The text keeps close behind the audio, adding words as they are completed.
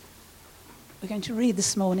We're going to read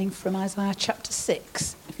this morning from Isaiah chapter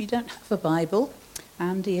 6. If you don't have a Bible,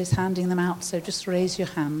 Andy is handing them out, so just raise your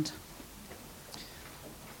hand.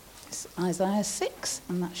 It's Isaiah 6,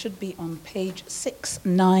 and that should be on page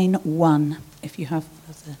 691, if you have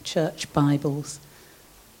the church Bibles.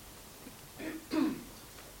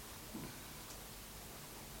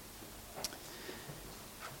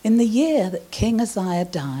 In the year that King Uzziah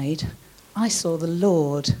died, I saw the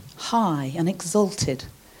Lord high and exalted,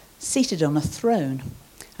 seated on a throne,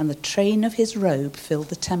 and the train of his robe filled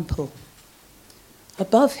the temple.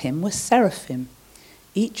 Above him were seraphim,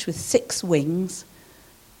 each with 6 wings.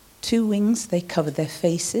 2 wings they covered their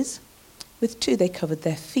faces, with 2 they covered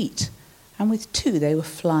their feet, and with 2 they were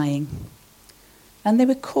flying. And they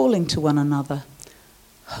were calling to one another,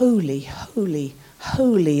 "Holy, holy,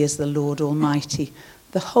 holy is the Lord Almighty.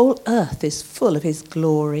 The whole earth is full of his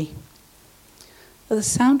glory." At the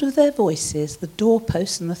sound of their voices, the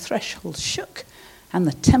doorposts and the threshold shook, and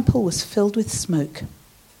the temple was filled with smoke.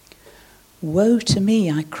 "Woe to me,"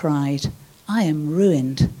 I cried, "I am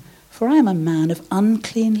ruined, for I am a man of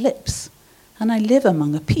unclean lips, and I live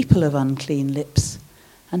among a people of unclean lips,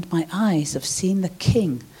 and my eyes have seen the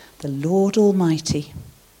King, the Lord Almighty."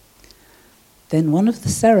 Then one of the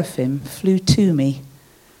seraphim flew to me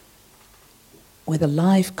with a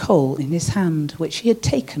live coal in his hand, which he had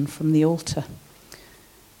taken from the altar.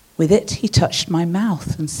 With it he touched my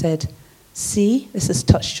mouth and said, "See, this has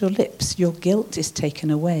touched your lips. Your guilt is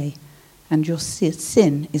taken away, and your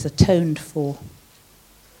sin is atoned for."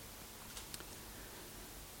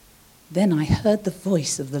 Then I heard the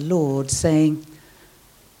voice of the Lord saying,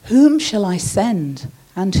 "Whom shall I send,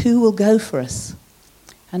 and who will go for us?"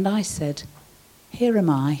 And I said, "Here am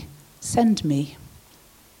I, send me."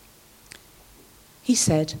 He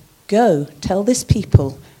said, "Go, tell this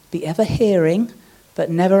people, be ever hearing, but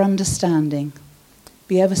never understanding.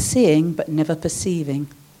 Be ever seeing, but never perceiving.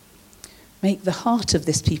 Make the heart of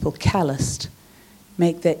this people calloused.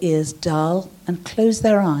 Make their ears dull, and close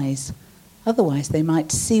their eyes. Otherwise they might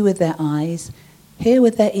see with their eyes, hear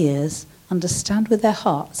with their ears, understand with their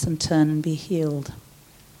hearts, and turn and be healed."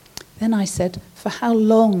 Then I said, "For how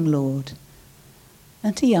long, Lord?"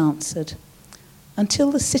 And he answered, "Until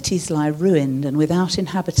the cities lie ruined and without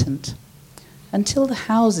inhabitant, until the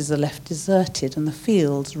houses are left deserted and the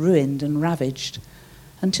fields ruined and ravaged,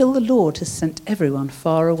 until the Lord has sent everyone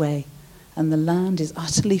far away and the land is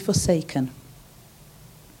utterly forsaken.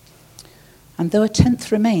 And though a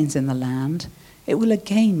tenth remains in the land, it will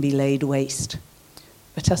again be laid waste.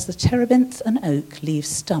 But as the terebinth and oak leave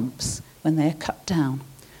stumps when they are cut down,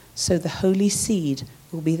 so the holy seed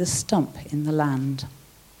will be the stump in the land."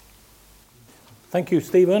 Thank you,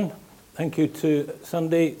 Stephen. Thank you to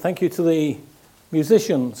Sandy. Thank you to the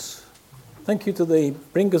musicians. Thank you to the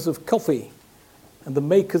bringers of coffee and the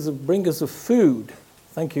bringers of food.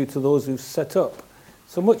 Thank you to those who set up.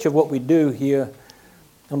 So much of what we do here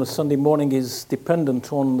on a Sunday morning is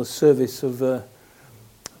dependent on the service of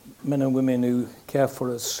men and women who care for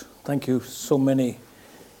us. Thank you, so many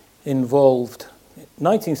involved.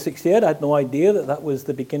 1968, I had no idea that was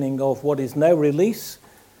the beginning of what is now Release.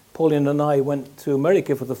 Pauline and I went to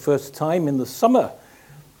America for the first time in the summer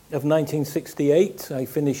of 1968. I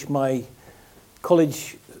finished my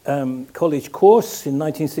college course in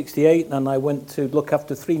 1968, and I went to look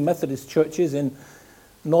after 3 Methodist churches in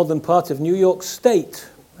northern part of New York State.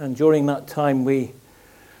 And during that time, we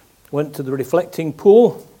went to the Reflecting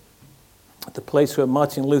Pool, the place where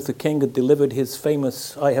Martin Luther King had delivered his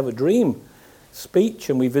famous "I Have a Dream" speech,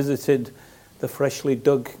 and we visited the freshly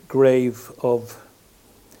dug grave of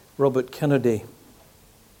Robert Kennedy.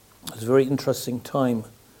 It was a very interesting time.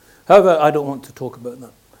 However, I don't want to talk about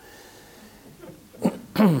that.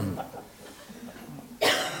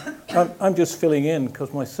 I'm just filling in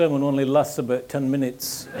because my sermon only lasts about 10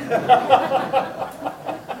 minutes.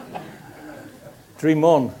 Dream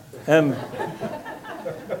on.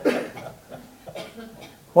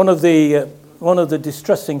 One of the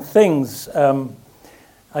distressing things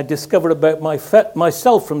I discover about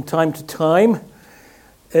myself from time to time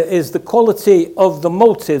is the quality of the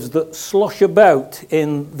motives that slosh about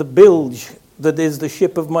in the bilge that is the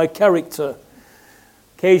ship of my character.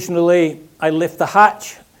 Occasionally, I lift the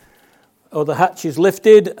hatch, or the hatch is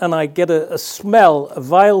lifted, and I get a smell, a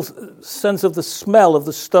vile sense of the smell of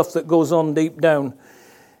the stuff that goes on deep down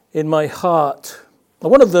in my heart.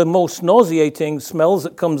 One of the most nauseating smells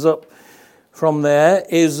that comes up from there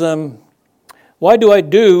is, why do I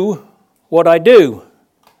do what I do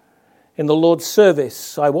in the Lord's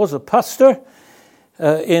service? I was a pastor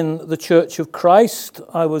in the Church of Christ.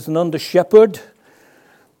 I was an under-shepherd,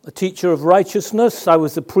 a teacher of righteousness. I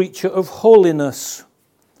was a preacher of holiness.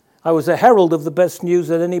 I was a herald of the best news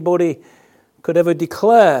that anybody could ever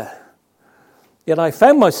declare. Yet I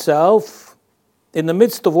found myself, in the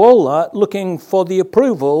midst of all that, looking for the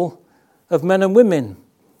approval of men and women,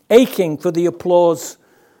 aching for the applause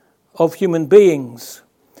of human beings.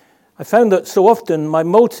 I found that so often my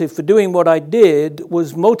motive for doing what I did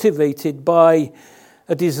was motivated by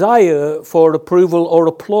a desire for approval or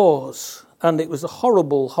applause. And it was a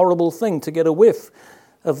horrible, horrible thing to get a whiff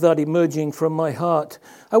of that emerging from my heart.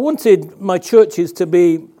 I wanted my churches to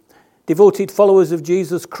be devoted followers of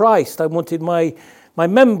Jesus Christ. I wanted my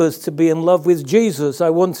members to be in love with Jesus. I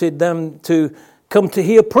wanted them to come to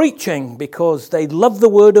hear preaching because they love the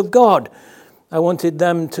Word of God. I wanted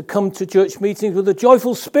them to come to church meetings with a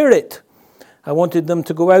joyful spirit. I wanted them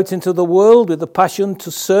to go out into the world with a passion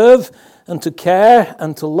to serve and to care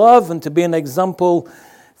and to love and to be an example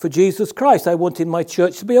for Jesus Christ. I wanted my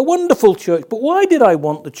church to be a wonderful church. But why did I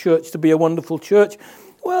want the church to be a wonderful church?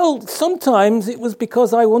 Well, sometimes it was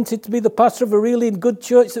because I wanted to be the pastor of a really good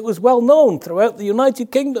church that was well known throughout the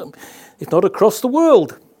United Kingdom, if not across the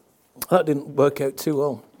world. That didn't work out too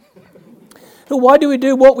well. So why do we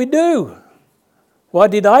do what we do? Why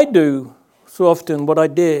did I do so often what I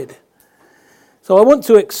did? So I want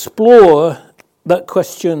to explore that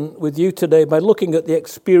question with you today by looking at the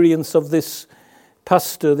experience of this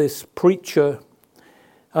pastor, this preacher,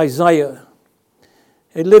 Isaiah.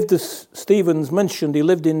 He lived, as Stevens mentioned, he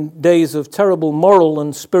lived in days of terrible moral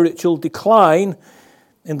and spiritual decline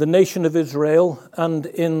in the nation of Israel and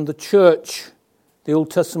in the church, the Old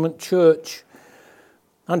Testament church.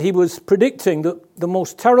 And he was predicting that the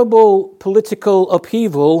most terrible political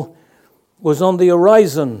upheaval was on the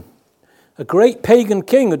horizon. A great pagan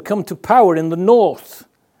king had come to power in the north,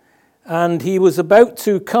 and he was about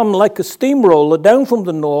to come like a steamroller down from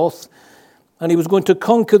the north, and he was going to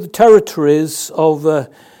conquer the territories of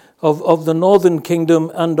the northern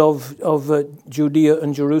kingdom and of Judea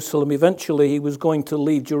and Jerusalem. Eventually, he was going to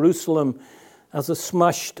leave Jerusalem as a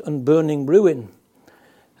smashed and burning ruin.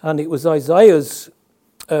 And it was Isaiah's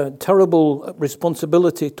terrible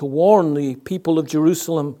responsibility to warn the people of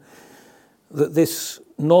Jerusalem that this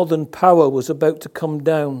northern power was about to come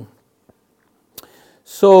down.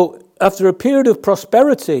 So, after a period of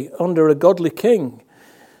prosperity under a godly king,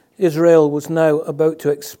 Israel was now about to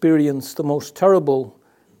experience the most terrible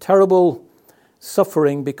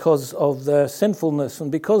suffering because of their sinfulness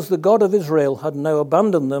and because the God of Israel had now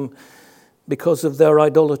abandoned them because of their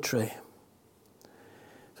idolatry.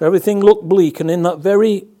 So everything looked bleak, and in that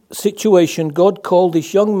very situation, God called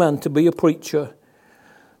this young man to be a preacher.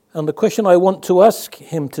 And the question I want to ask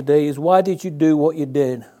him today is, why did you do what you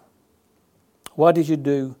did? Why did you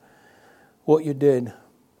do what you did?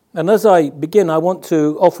 And as I begin, I want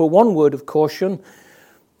to offer one word of caution,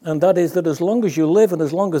 and that is that as long as you live and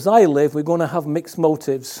as long as I live, we're going to have mixed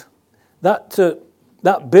motives. That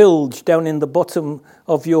bilge down in the bottom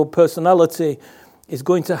of your personality is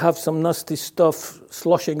going to have some nasty stuff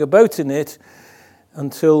sloshing about in it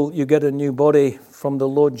until you get a new body from the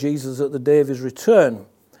Lord Jesus at the day of his return.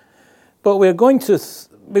 But we're going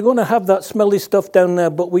to have that smelly stuff down there,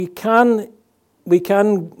 but we can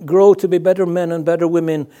grow to be better men and better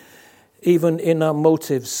women even in our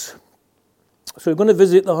motives. So we're going to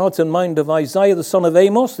visit the heart and mind of Isaiah, the son of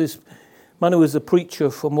Amos, this man who was a preacher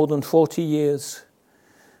for more than 40 years.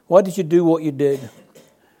 Why did you do what you did?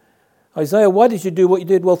 Isaiah, why did you do what you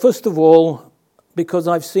did? Well, first of all, because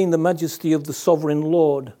I've seen the majesty of the sovereign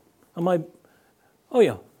Lord. I've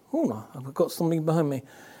got something behind me.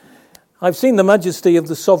 I've seen the majesty of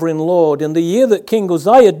the sovereign Lord. In the year that King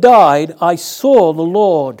Uzziah died, I saw the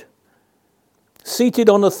Lord seated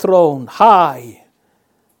on a throne, high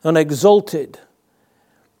and exalted,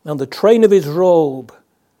 and the train of his robe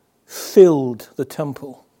filled the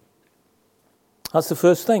temple. That's the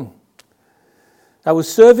first thing. Our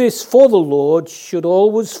service for the Lord should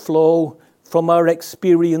always flow from our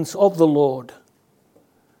experience of the Lord.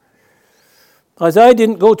 Isaiah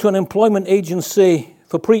didn't go to an employment agency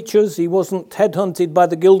for preachers. He wasn't headhunted by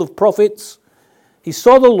the Guild of Prophets. He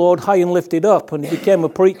saw the Lord high and lifted up, and he became a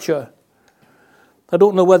preacher. I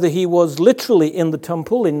don't know whether he was literally in the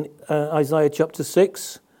temple in Isaiah chapter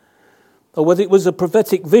 6, or whether it was a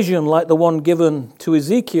prophetic vision like the one given to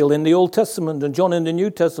Ezekiel in the Old Testament and John in the New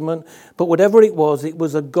Testament. But whatever it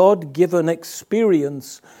was a God-given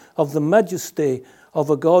experience of the majesty of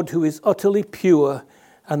a God who is utterly pure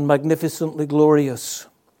and magnificently glorious.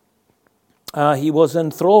 He was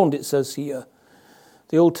enthroned, it says here.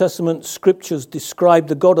 The Old Testament scriptures describe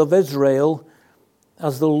the God of Israel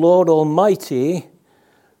as the Lord Almighty,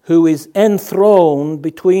 who is enthroned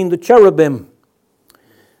between the cherubim.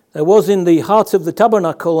 There was in the heart of the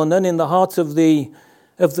tabernacle and then in the heart of the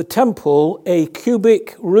of the temple a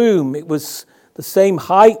cubic room. It was the same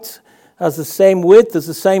height, has the same width, has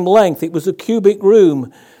the same length. It was a cubic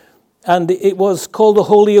room, and it was called the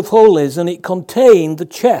Holy of Holies, and it contained the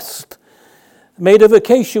chest made of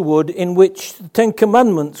acacia wood in which the Ten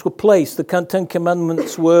Commandments were placed. The Ten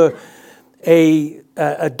Commandments were a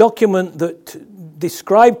document that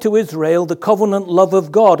described to Israel the covenant love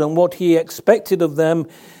of God and what he expected of them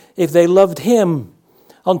if they loved him.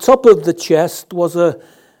 On top of the chest was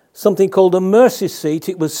something called a mercy seat.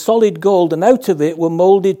 It was solid gold, and out of it were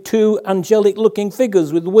molded two angelic-looking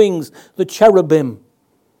figures with wings, the cherubim.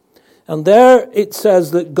 And there it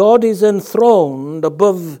says that God is enthroned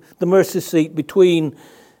above the mercy seat between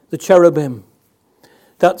the cherubim.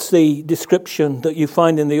 That's the description that you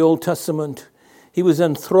find in the Old Testament. He was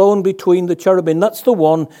enthroned between the cherubim. That's the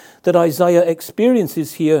one that Isaiah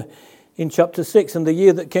experiences here in chapter 6. In the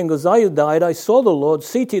year that King Uzziah died, I saw the Lord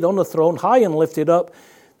seated on a throne, high and lifted up,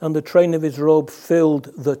 and the train of his robe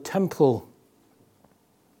filled the temple.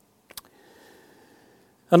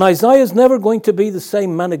 And Isaiah's never going to be the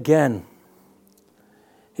same man again.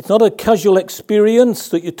 It's not a casual experience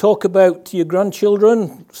that you talk about to your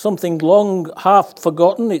grandchildren, something long half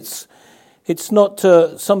forgotten. It's not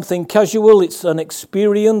something casual. It's an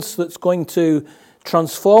experience that's going to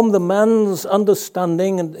transform the man's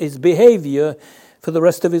understanding and his behavior for the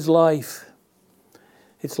rest of his life.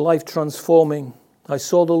 It's life transforming. I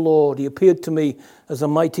saw the Lord. He appeared to me as a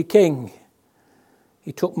mighty king.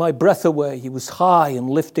 He took my breath away. He was high and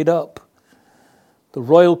lifted up. The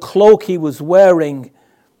royal cloak he was wearing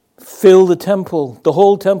filled the temple, the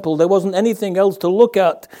whole temple. There wasn't anything else to look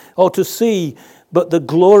at or to see but the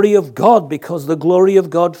glory of God, because the glory of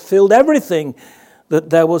God filled everything that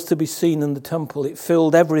there was to be seen in the temple. It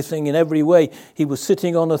filled everything in every way. He was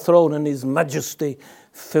sitting on a throne, and his majesty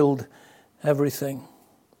filled everything.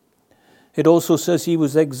 It also says he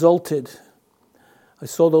was exalted. I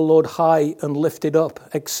saw the Lord high and lifted up,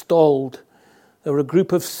 extolled. There were a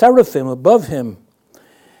group of seraphim above him.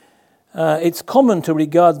 It's common to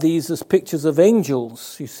regard these as pictures of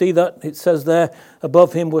angels. You see that? It says there,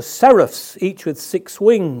 above him were seraphs, each with 6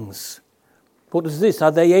 wings. What is this?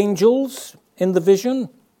 Are they angels in the vision?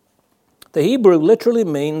 The Hebrew literally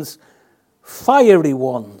means fiery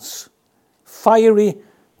ones, fiery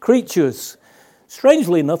creatures.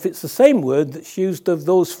 Strangely enough, it's the same word that's used of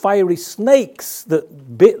those fiery snakes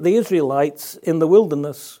that bit the Israelites in the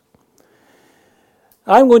wilderness.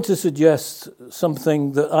 I'm going to suggest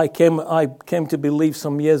something that I came to believe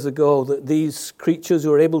some years ago, that these creatures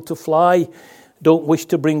who are able to fly don't wish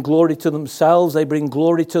to bring glory to themselves. They bring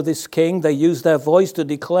glory to this king. They use their voice to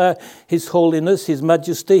declare his holiness, his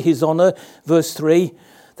majesty, his honor. Verse 3,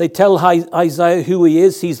 they tell Isaiah who he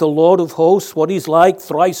is. He's the Lord of hosts, what he's like,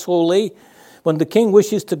 thrice holy. When the king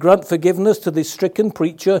wishes to grant forgiveness to this stricken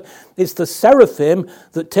preacher, it's the seraphim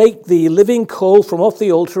that take the living coal from off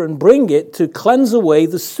the altar and bring it to cleanse away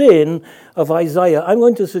the sin of Isaiah. I'm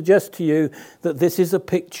going to suggest to you that this is a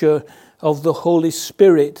picture of the Holy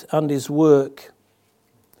Spirit and his work.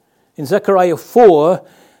 In Zechariah 4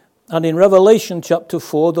 and in Revelation chapter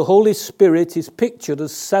 4, the Holy Spirit is pictured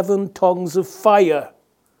as 7 tongues of fire.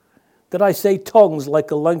 Did I say tongues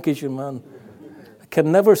like a Lancashire man? Can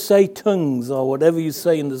never say tongues or whatever you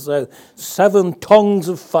say in the South. 7 tongues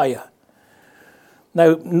of fire.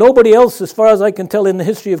 Now, nobody else, as far as I can tell in the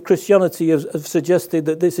history of Christianity, have suggested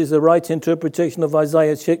that this is a right interpretation of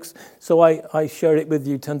Isaiah 6, so I share it with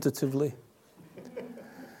you tentatively.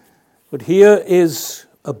 But here is,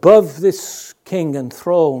 above this king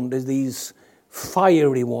enthroned, is these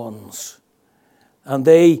fiery ones. And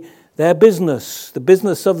their business, the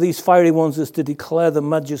business of these fiery ones, is to declare the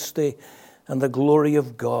majesty and the glory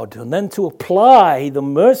of God, and then to apply the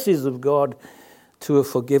mercies of God to a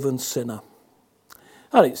forgiven sinner.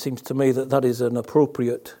 And it seems to me that is an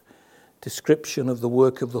appropriate description of the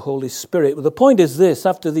work of the Holy Spirit. But the point is this: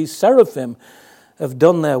 after these seraphim have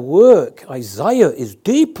done their work, Isaiah is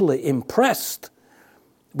deeply impressed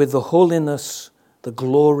with the holiness, the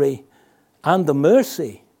glory, and the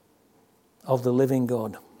mercy of the living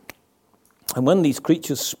God. And when these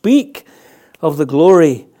creatures speak of the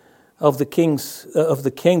glory of the king,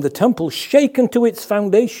 the temple shaken to its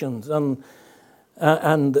foundations, and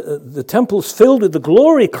the temple's filled with the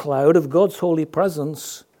glory cloud of God's holy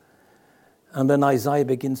presence. And then Isaiah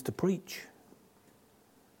begins to preach.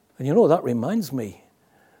 And that reminds me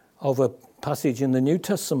of a passage in the New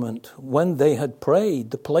Testament. When they had prayed,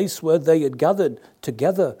 the place where they had gathered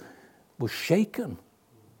together was shaken.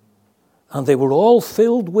 And they were all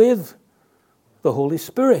filled with the Holy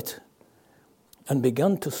Spirit and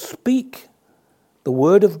began to speak the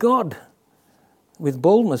word of God. with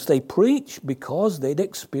boldness. They preached because they'd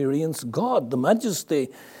experienced God. The majesty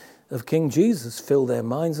of King Jesus filled their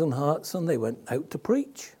minds and hearts, and they went out to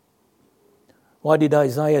preach. Why did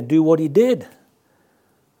Isaiah do what he did?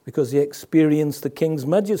 Because he experienced the King's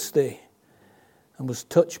majesty and was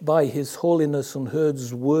touched by his holiness and heard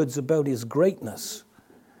his words about his greatness,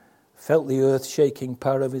 felt the earth-shaking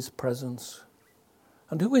power of his presence.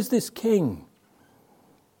 And who is this King?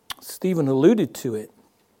 Stephen alluded to it.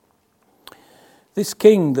 This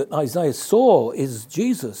King that Isaiah saw is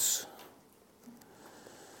Jesus.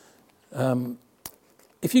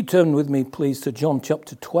 If you turn with me, please, to John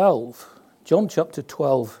chapter 12. John chapter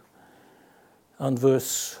 12 and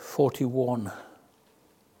verse 41.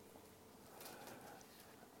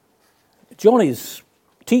 John is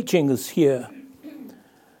teaching us here.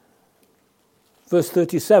 Verse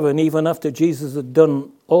 37, even after Jesus had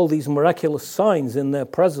done all these miraculous signs in their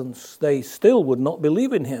presence, they still would not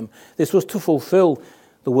believe in him. This was to fulfill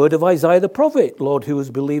the word of Isaiah the prophet. Lord, who has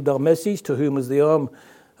believed our message? To whom has the arm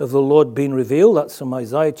of the Lord been revealed? That's from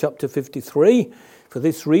Isaiah chapter 53. For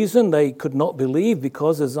this reason they could not believe,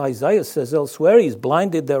 because as Isaiah says elsewhere, he's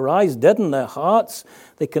blinded their eyes, deadened their hearts.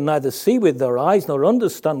 They can neither see with their eyes, nor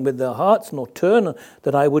understand with their hearts, nor turn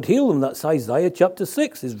that I would heal them. That's Isaiah chapter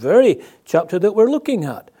 6, this very chapter that we're looking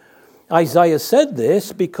at. Isaiah said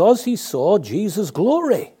this because he saw Jesus'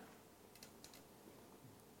 glory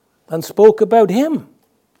and spoke about him.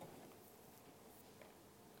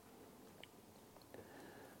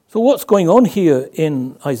 So what's going on here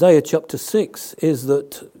in Isaiah chapter 6 is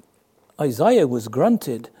that Isaiah was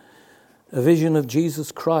granted a vision of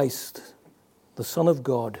Jesus Christ, the Son of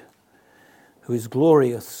God, who is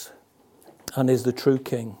glorious and is the true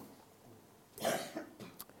King.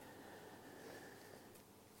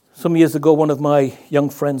 Some years ago, one of my young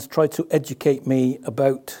friends tried to educate me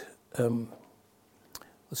about the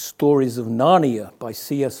stories of Narnia by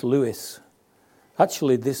C.S. Lewis.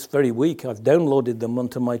 Actually, this very week, I've downloaded them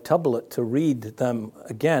onto my tablet to read them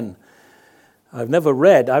again. I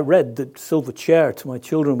read The Silver Chair to my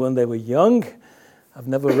children when they were young. I've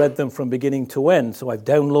never read them from beginning to end, so I've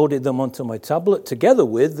downloaded them onto my tablet together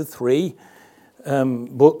with the three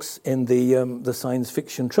books in the science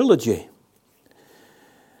fiction trilogy.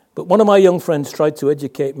 But one of my young friends tried to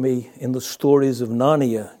educate me in the stories of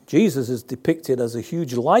Narnia. Jesus is depicted as a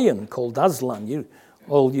huge lion called Aslan. You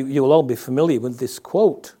will all be familiar with this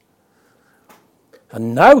quote.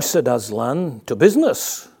 And now, said Aslan, to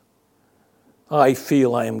business. I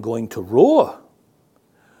feel I am going to roar.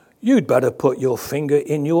 You'd better put your finger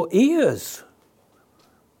in your ears.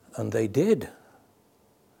 And they did.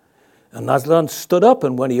 And Aslan stood up,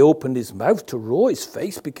 and when he opened his mouth to roar, his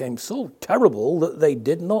face became so terrible that they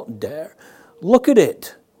did not dare look at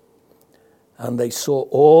it. And they saw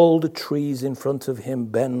all the trees in front of him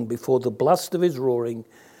bend before the blast of his roaring,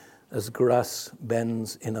 as grass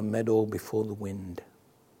bends in a meadow before the wind.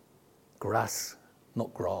 Grass,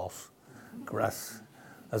 not grass. Grass,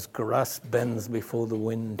 as grass bends before the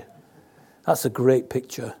wind. That's a great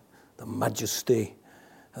picture, the majesty,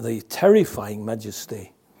 the terrifying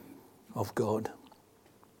majesty of God.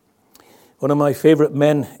 One of my favorite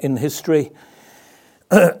men in history,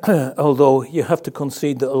 although you have to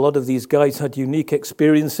concede that a lot of these guys had unique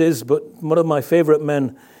experiences, but one of my favorite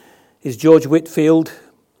men is George Whitefield,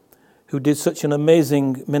 who did such an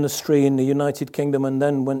amazing ministry in the United Kingdom and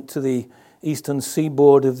then went to the eastern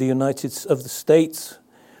seaboard of the States.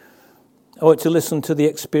 I want to listen to the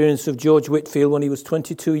experience of George Whitefield when he was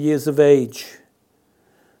 22 years of age.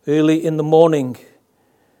 Early in the morning,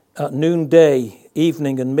 at noonday,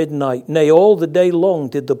 evening and midnight, nay, all the day long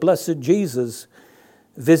did the blessed Jesus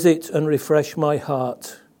visit and refresh my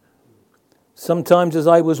heart. Sometimes as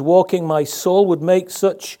I was walking, my soul would make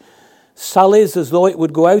such sallies as though it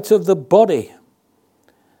would go out of the body.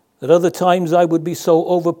 At other times I would be so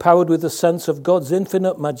overpowered with a sense of God's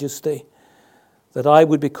infinite majesty that I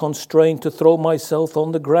would be constrained to throw myself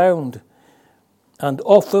on the ground and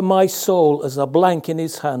offer my soul as a blank in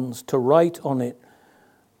his hands to write on it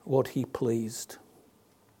what he pleased.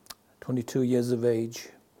 22 years of age.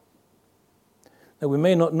 Now, we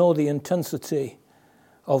may not know the intensity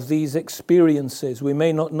of these experiences. We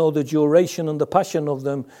may not know the duration and the passion of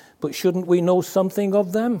them, but shouldn't we know something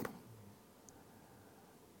of them?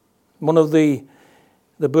 One of the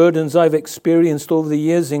burdens I've experienced over the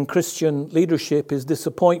years in Christian leadership is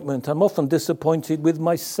disappointment. I'm often disappointed with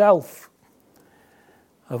myself.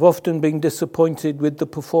 I've often been disappointed with the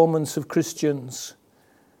performance of Christians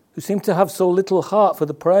who seem to have so little heart for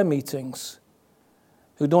the prayer meetings,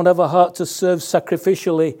 who don't have a heart to serve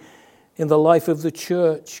sacrificially in the life of the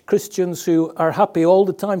church. Christians who are happy all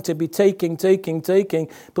the time to be taking,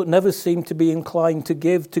 but never seem to be inclined to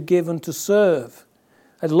give and to serve.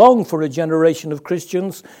 I long for a generation of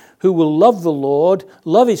Christians who will love the Lord,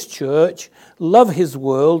 love his church, love his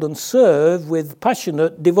world, and serve with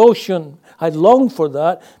passionate devotion. I long for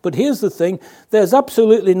that, but here's the thing, there's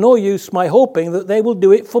absolutely no use my hoping that they will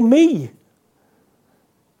do it for me.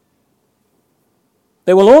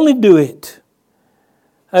 They will only do it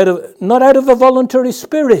not out of a voluntary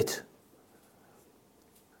spirit,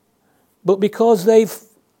 but because they've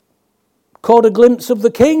caught a glimpse of the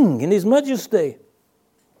King in his majesty,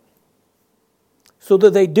 so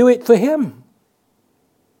that they do it for him,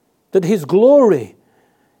 that his glory,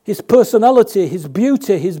 his personality, his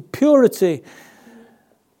beauty, his purity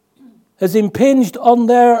has impinged on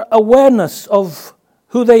their awareness of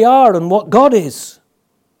who they are and what God is.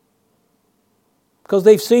 Because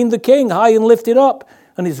they've seen the King high and lifted up,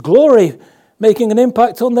 and his glory making an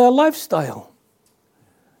impact on their lifestyle.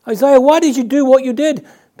 Isaiah, why did you do what you did?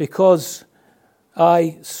 Because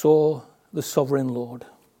I saw the sovereign Lord.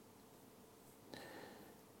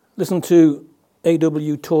 Listen to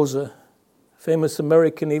A.W. Tozer, famous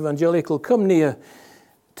American evangelical. Come near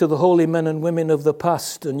to the holy men and women of the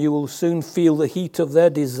past, and you will soon feel the heat of their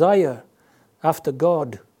desire after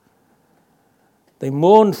God. They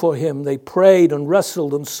mourned for him, they prayed and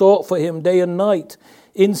wrestled and sought for him day and night,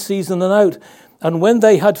 in season and out. And when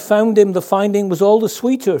they had found him, the finding was all the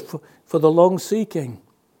sweeter for the long seeking.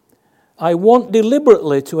 I want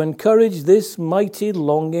deliberately to encourage this mighty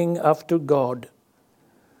longing after God.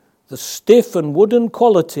 The stiff and wooden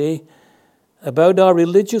quality about our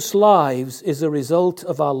religious lives is a result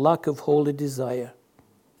of our lack of holy desire.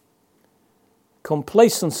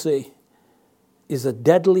 Complacency is a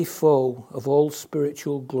deadly foe of all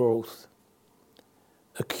spiritual growth.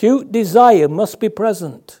 Acute desire must be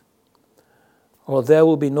present, or there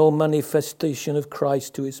will be no manifestation of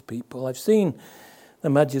Christ to his people. I've seen the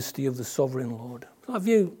majesty of the sovereign Lord. Have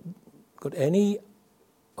you got any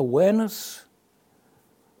awareness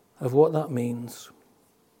of what that means?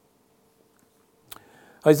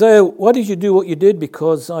 Isaiah, why did you do what you did?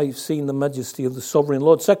 Because I've seen the majesty of the sovereign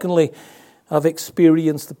Lord. Secondly, I've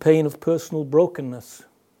experienced the pain of personal brokenness.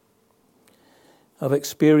 I've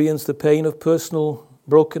experienced the pain of personal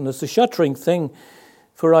brokenness. The shattering thing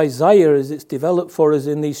for Isaiah, as it's developed for us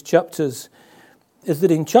in these chapters, is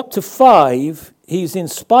that in chapter 5, he's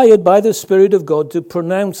inspired by the Spirit of God to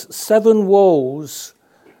pronounce 7 woes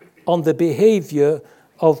on the behavior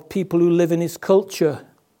of people who live in his culture.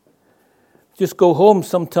 Just go home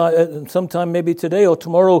sometime maybe today or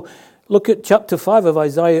tomorrow, look at chapter 5 of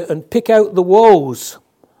Isaiah and pick out the woes.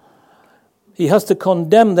 He has to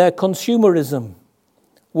condemn their consumerism.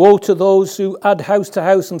 Woe to those who add house to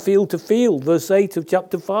house and field to field, verse 8 of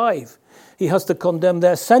chapter 5. He has to condemn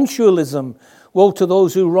their sensualism. Woe to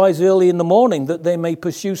those who rise early in the morning that they may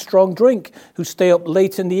pursue strong drink, who stay up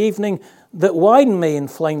late in the evening that wine may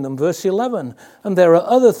inflame them, verse 11. And there are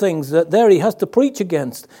other things that there he has to preach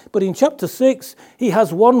against. But in chapter 6, he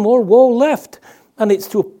has one more woe left, and it's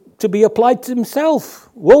to be applied to himself.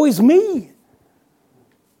 Woe is me.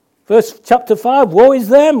 Chapter 5, woe is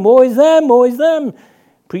them, woe is them, woe is them.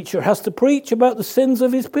 Preacher has to preach about the sins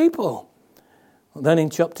of his people. And then in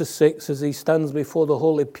chapter 6, as he stands before the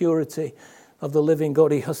holy purity of the living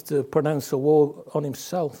God, he has to pronounce a woe on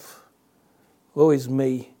himself. Woe is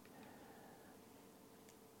me.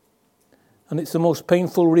 And it's the most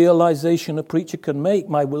painful realization a preacher can make.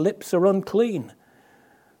 My lips are unclean.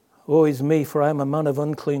 Woe is me, for I am a man of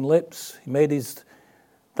unclean lips.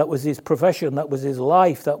 That was his profession, that was his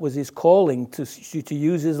life, that was his calling, to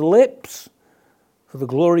use his lips for the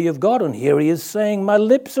glory of God. And here he is saying, my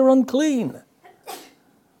lips are unclean.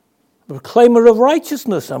 A proclaimer of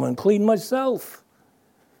righteousness, I'm unclean myself.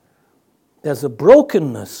 There's a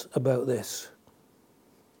brokenness about this.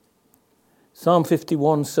 Psalm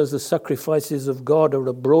 51 says the sacrifices of God are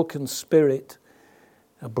a broken spirit,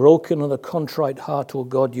 a broken and a contrite heart, O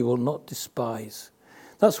God, you will not despise.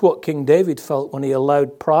 That's what King David felt when he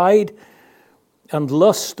allowed pride and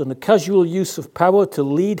lust and the casual use of power to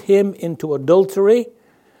lead him into adultery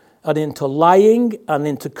and into lying and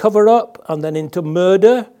into cover-up and then into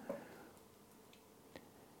murder.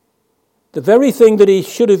 The very thing that he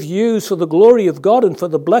should have used for the glory of God and for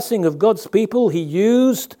the blessing of God's people, he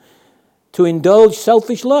used to indulge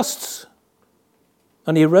selfish lusts.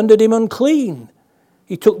 And he rendered him unclean.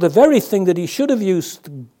 He took the very thing that he should have used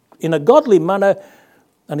in a godly manner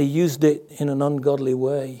and he used it in an ungodly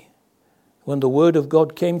way. When the word of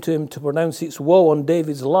God came to him to pronounce its woe on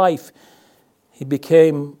David's life, he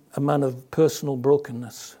became a man of personal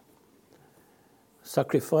brokenness.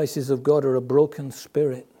 Sacrifices of God are a broken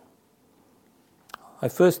spirit. I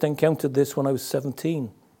first encountered this when I was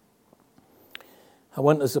 17. I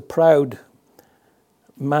went as a proud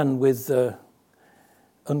man with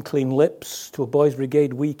unclean lips to a Boys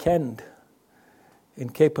Brigade weekend in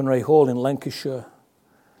Capernwray Hall in Lancashire.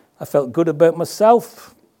 I felt good about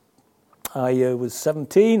myself. I was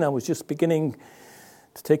 17. I was just beginning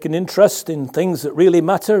to take an interest in things that really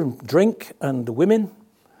matter, drink and women.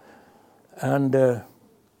 And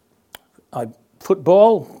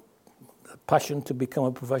football, a passion to become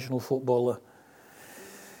a professional footballer.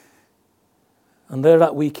 And there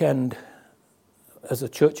that weekend, as a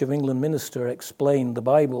Church of England minister explained the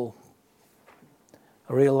Bible,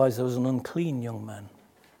 I realized I was an unclean young man.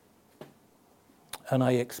 And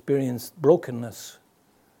I experienced brokenness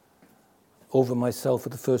over myself for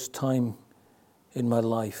the first time in my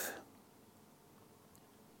life.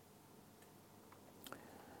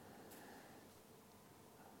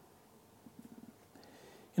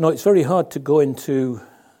 You know, it's very hard to go into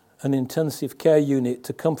an intensive care unit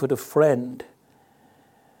to comfort a friend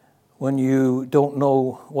when you don't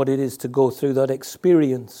know what it is to go through that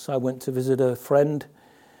experience. I went to visit a friend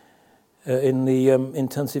in the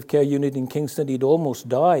intensive care unit in Kingston. He'd almost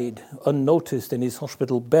died unnoticed in his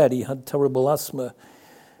hospital bed. He had terrible asthma.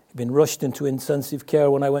 He'd been rushed into intensive care.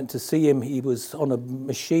 When I went to see him, he was on a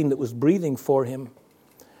machine that was breathing for him.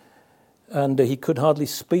 And he could hardly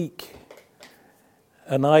speak.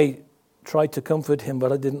 And I tried to comfort him,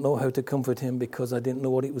 but I didn't know how to comfort him because I didn't know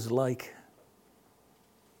what it was like.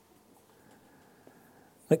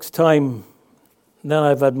 Next time, then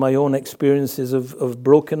I've had my own experiences of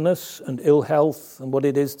brokenness and ill health and what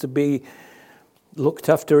it is to be looked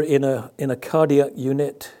after in a cardiac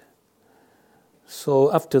unit.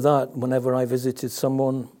 So after that, whenever I visited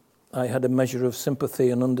someone, I had a measure of sympathy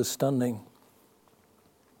and understanding.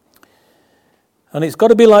 And it's got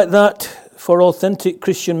to be like that for authentic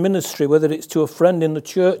Christian ministry, whether it's to a friend in the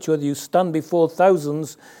church, whether you stand before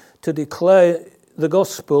thousands to declare the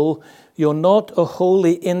gospel. You're not a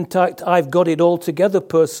holy, intact, I've got it all together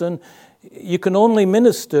person. You can only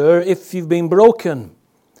minister if you've been broken.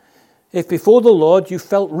 If before the Lord you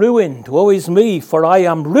felt ruined, woe is me, for I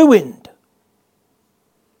am ruined.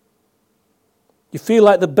 You feel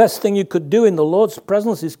like the best thing you could do in the Lord's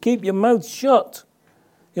presence is keep your mouth shut.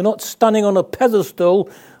 You're not standing on a pedestal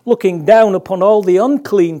looking down upon all the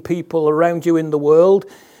unclean people around you in the world.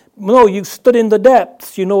 No, you've stood in the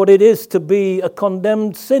depths. You know what it is to be a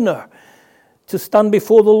condemned sinner, to stand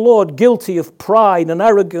before the Lord guilty of pride and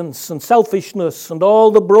arrogance and selfishness and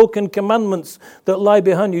all the broken commandments that lie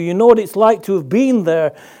behind you. You know what it's like to have been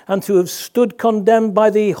there and to have stood condemned by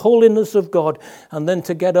the holiness of God, and then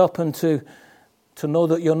to get up and to know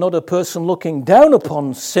that you're not a person looking down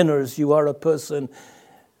upon sinners. You are a person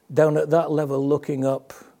down at that level looking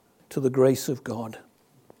up to the grace of God.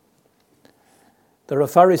 There are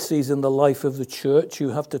Pharisees in the life of the church who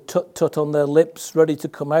have to tut-tut on their lips, ready to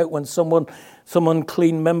come out when some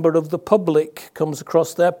unclean member of the public comes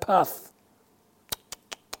across their path.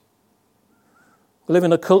 We live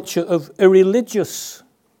in a culture of irreligious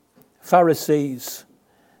Pharisees.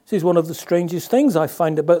 This is one of the strangest things I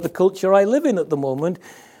find about the culture I live in at the moment.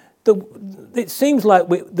 It seems like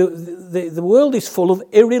the world is full of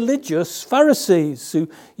irreligious Pharisees who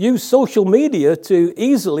use social media to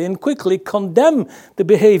easily and quickly condemn the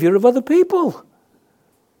behavior of other people.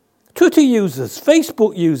 Twitter users,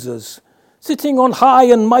 Facebook users, sitting on high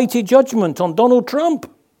and mighty judgment on Donald Trump,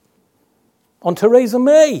 on Theresa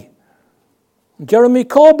May, Jeremy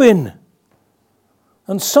Corbyn,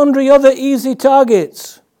 and sundry other easy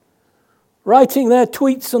targets, writing their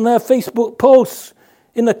tweets and their Facebook posts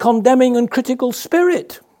in a condemning and critical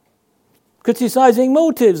spirit, criticizing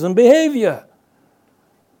motives and behavior.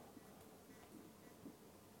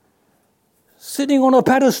 Sitting on a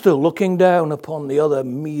pedestal, looking down upon the other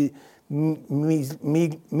mealy-mouthed,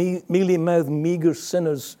 meager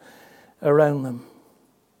sinners around them.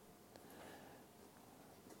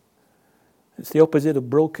 It's the opposite of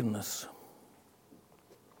brokenness.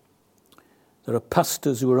 There are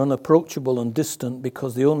pastors who are unapproachable and distant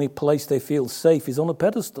because the only place they feel safe is on a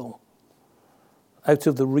pedestal, out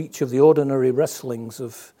of the reach of the ordinary wrestlings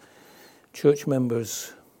of church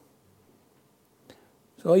members.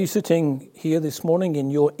 So are you sitting here this morning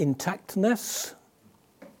in your intactness?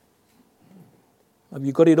 Have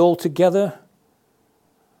you got it all together?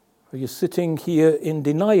 Are you sitting here in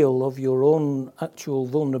denial of your own actual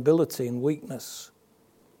vulnerability and weakness?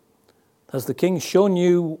 Has the King shown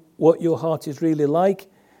you what your heart is really like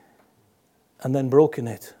and then broken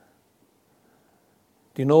it?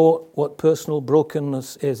 Do you know what personal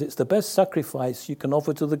brokenness is? It's the best sacrifice you can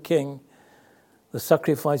offer to the King The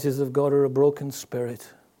sacrifices of God are a broken spirit.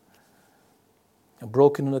 A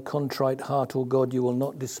broken and a contrite heart, O God, you will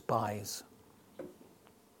not despise.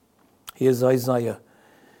 Here's Isaiah.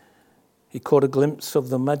 He caught a glimpse of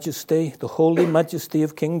the majesty, the holy majesty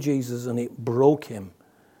of King Jesus, and it broke him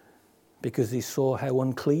because he saw how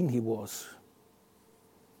unclean he was.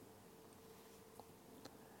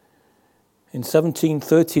 In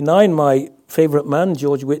 1739, my favourite man,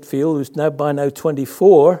 George Whitefield, who's by now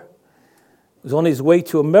 24, was on his way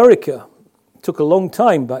to America. It took a long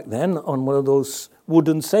time back then on one of those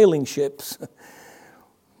wooden sailing ships.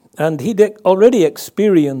 And he'd already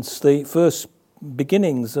experienced the first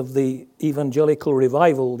beginnings of the evangelical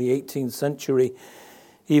revival, the 18th century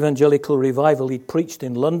evangelical revival. He'd preached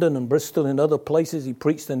in London and Bristol and other places. He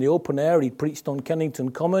preached in the open air. He preached on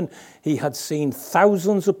Kennington Common. He had seen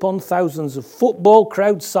thousands upon thousands of football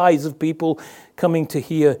crowd size of people coming to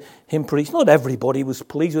hear him preach. Not everybody was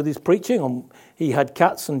pleased with his preaching. He had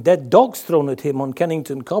cats and dead dogs thrown at him on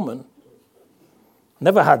Kennington Common.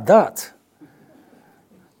 Never had that.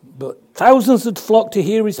 But thousands had flocked to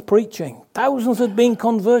hear his preaching. Thousands had been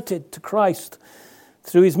converted to Christ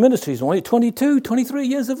through his ministry. He's only 22, 23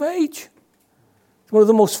 years of age. He's one of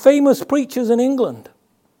the most famous preachers in England.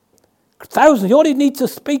 Thousands. You only need to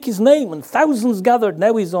speak his name, and thousands gathered.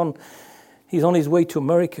 Now he's on his way to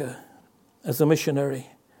America as a missionary.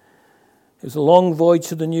 It was a long voyage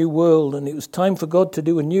to the New World, and it was time for God to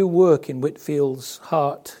do a new work in Whitefield's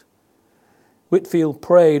heart. Whitefield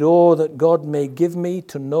prayed, "Oh, that God may give me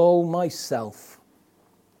to know myself."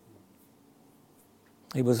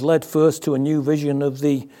 He was led first to a new vision of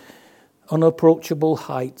the unapproachable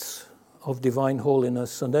heights of divine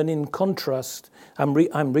holiness. And then in contrast, I'm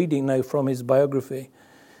reading now from his biography,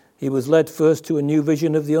 he was led first to a new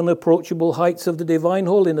vision of the unapproachable heights of the divine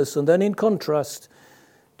holiness, and then in contrast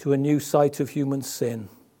to a new sight of human sin.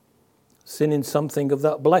 Sin in something of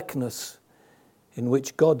that blackness in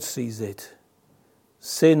which God sees it.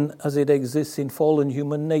 Sin as it exists in fallen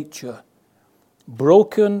human nature.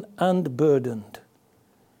 Broken and burdened,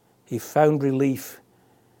 he found relief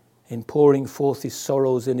in pouring forth his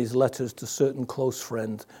sorrows in his letters to certain close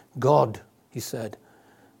friends. God, he said,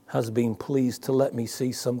 has been pleased to let me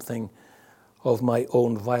see something of my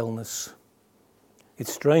own vileness.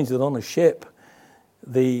 It's strange that on a ship,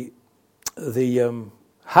 the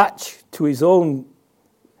hatch to his own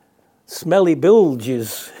smelly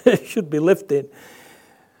bilges should be lifted.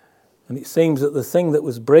 And it seems that the thing that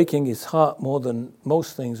was breaking his heart more than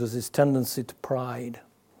most things was his tendency to pride.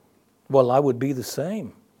 Well, I would be the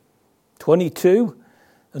same. 22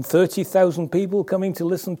 and 30,000 people coming to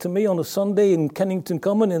listen to me on a Sunday in Kennington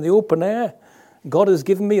Common in the open air. God has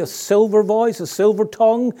given me a silver voice, a silver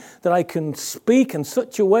tongue, that I can speak in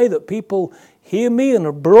such a way that people hear me and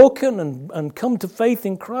are broken and come to faith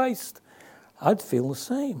in Christ. I'd feel the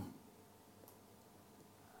same.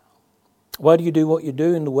 Why do you do what you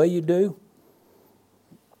do in the way you do?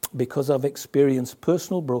 Because I've experienced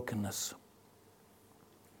personal brokenness.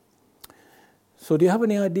 So do you have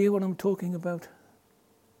any idea what I'm talking about?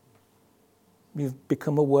 You've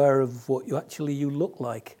become aware of what you look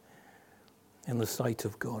like in the sight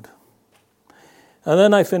of God. And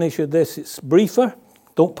then I finish with this. It's briefer.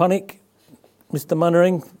 Don't panic, Mr.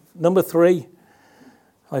 Mannering. Number 3,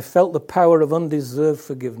 I felt the power of undeserved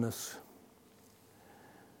forgiveness.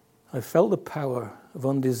 I felt the power of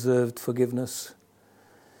undeserved forgiveness.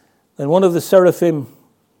 Then one of the seraphim,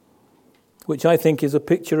 which I think is a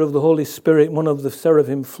picture of the Holy Spirit, one of the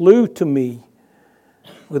seraphim flew to me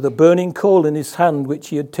with a burning coal in his hand, which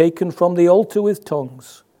he had taken from the altar with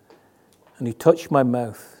tongs. And he touched my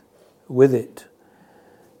mouth with it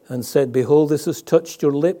and said, "Behold, this has touched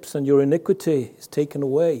your lips, and your iniquity is taken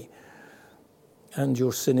away, and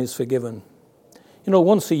your sin is forgiven." You know,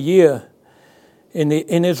 once a year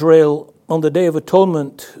in Israel, on the Day of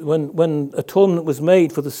Atonement, when atonement was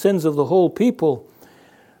made for the sins of the whole people,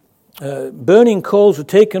 burning coals were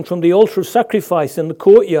taken from the altar of sacrifice in the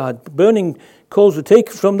courtyard. Burning coals were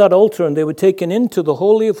taken from that altar, and they were taken into the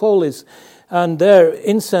Holy of Holies, and there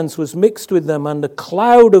incense was mixed with them, and a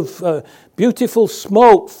cloud of beautiful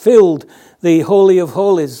smoke filled the Holy of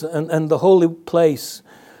Holies and the holy place.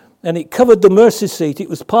 And it covered the mercy seat. It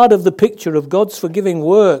was part of the picture of God's forgiving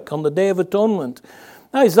work on the Day of Atonement.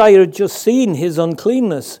 Isaiah had just seen his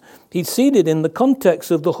uncleanness. He'd seen it in the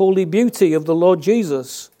context of the holy beauty of the Lord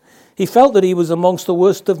Jesus. He felt that he was amongst the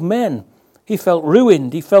worst of men. He felt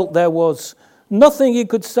ruined. He felt there was nothing he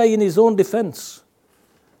could say in his own defense.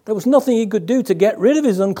 There was nothing he could do to get rid of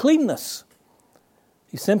his uncleanness.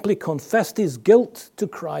 He simply confessed his guilt to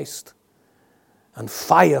Christ, and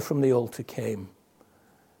fire from the altar came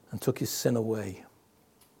and took his sin away.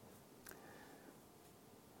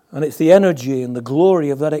 And it's the energy and the glory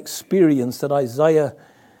of that experience that Isaiah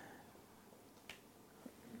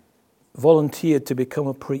volunteered to become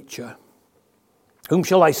a preacher. Whom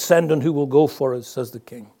shall I send and who will go for us, says the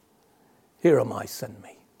king. Here am I, send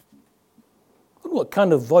me. And what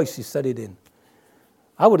kind of voice he said it in.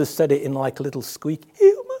 I would have said it in like a little squeak.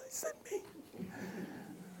 Here am I, send me.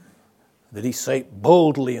 Did he say it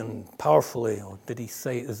boldly and powerfully, or did he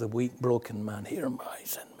say it as a weak, broken man? Here am I,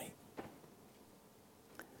 send me.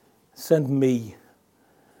 Send me,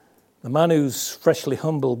 the man who's freshly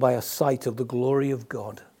humbled by a sight of the glory of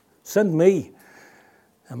God. Send me,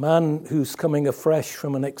 a man who's coming afresh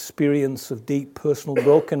from an experience of deep personal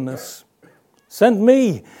brokenness. Send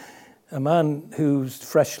me, a man who's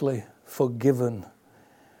freshly forgiven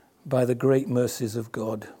by the great mercies of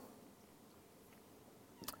God.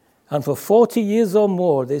 And for 40 years or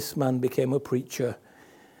more, this man became a preacher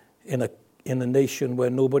in a nation where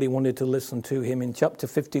nobody wanted to listen to him. In chapter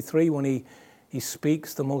 53, when he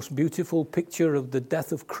speaks the most beautiful picture of the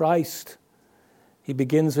death of Christ, he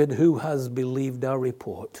begins with, who has believed our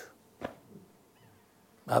report?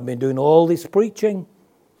 I've been doing all this preaching,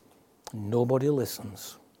 and nobody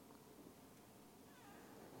listens.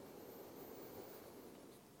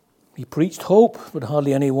 He preached hope, but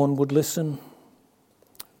hardly anyone would listen.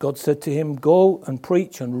 God said to him, go and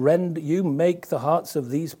preach and you make the hearts of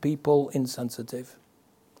these people insensitive.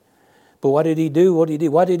 But what did he do?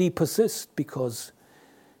 Why did he persist? Because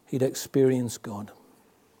he'd experienced God.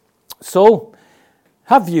 So,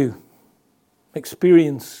 have you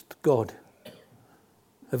experienced God?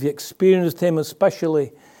 Have you experienced him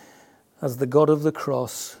especially as the God of the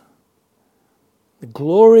cross? The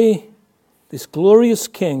glory, this glorious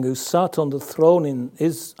king who sat on the throne in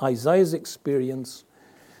Isaiah's experience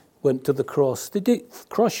went to the cross. Did it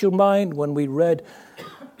cross your mind when we read,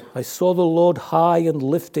 I saw the Lord high and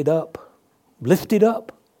lifted up? Lifted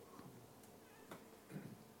up.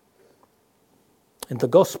 In the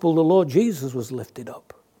gospel, the Lord Jesus was lifted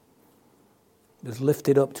up. He was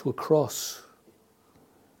lifted up to a cross.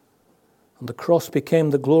 And the cross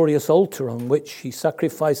became the glorious altar on which he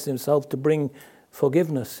sacrificed himself to bring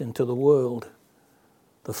forgiveness into the world.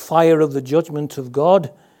 The fire of the judgment of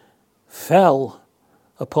God fell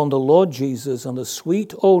upon the Lord Jesus, and a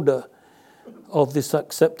sweet odor of this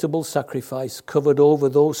acceptable sacrifice covered over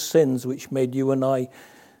those sins which made you and I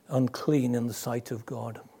unclean in the sight of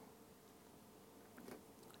God.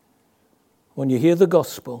 When you hear the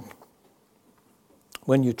gospel,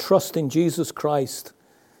 when you trust in Jesus Christ,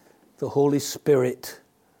 the Holy Spirit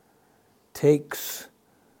takes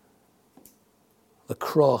the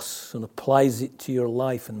cross and applies it to your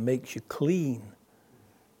life and makes you clean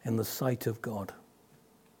in the sight of God.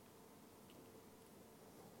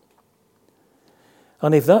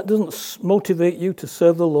 And if that doesn't motivate you to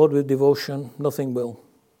serve the Lord with devotion, nothing will.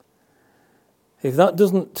 If that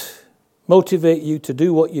doesn't motivate you to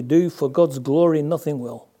do what you do for God's glory, nothing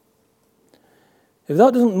will. If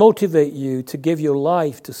that doesn't motivate you to give your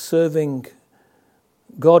life to serving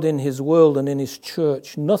God in his world and in his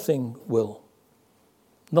church, nothing will.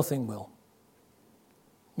 Nothing will.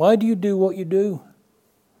 Why do you do what you do?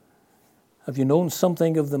 Have you known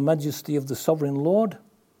something of the majesty of the sovereign Lord?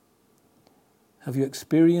 Have you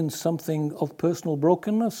experienced something of personal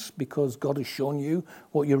brokenness because God has shown you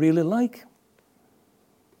what you're really like?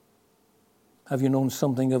 Have you known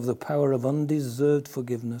something of the power of undeserved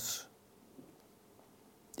forgiveness?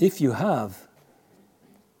 If you have,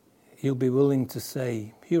 you'll be willing to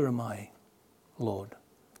say, here am I, Lord.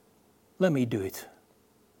 Let me do it.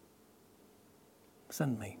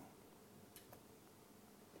 Send me.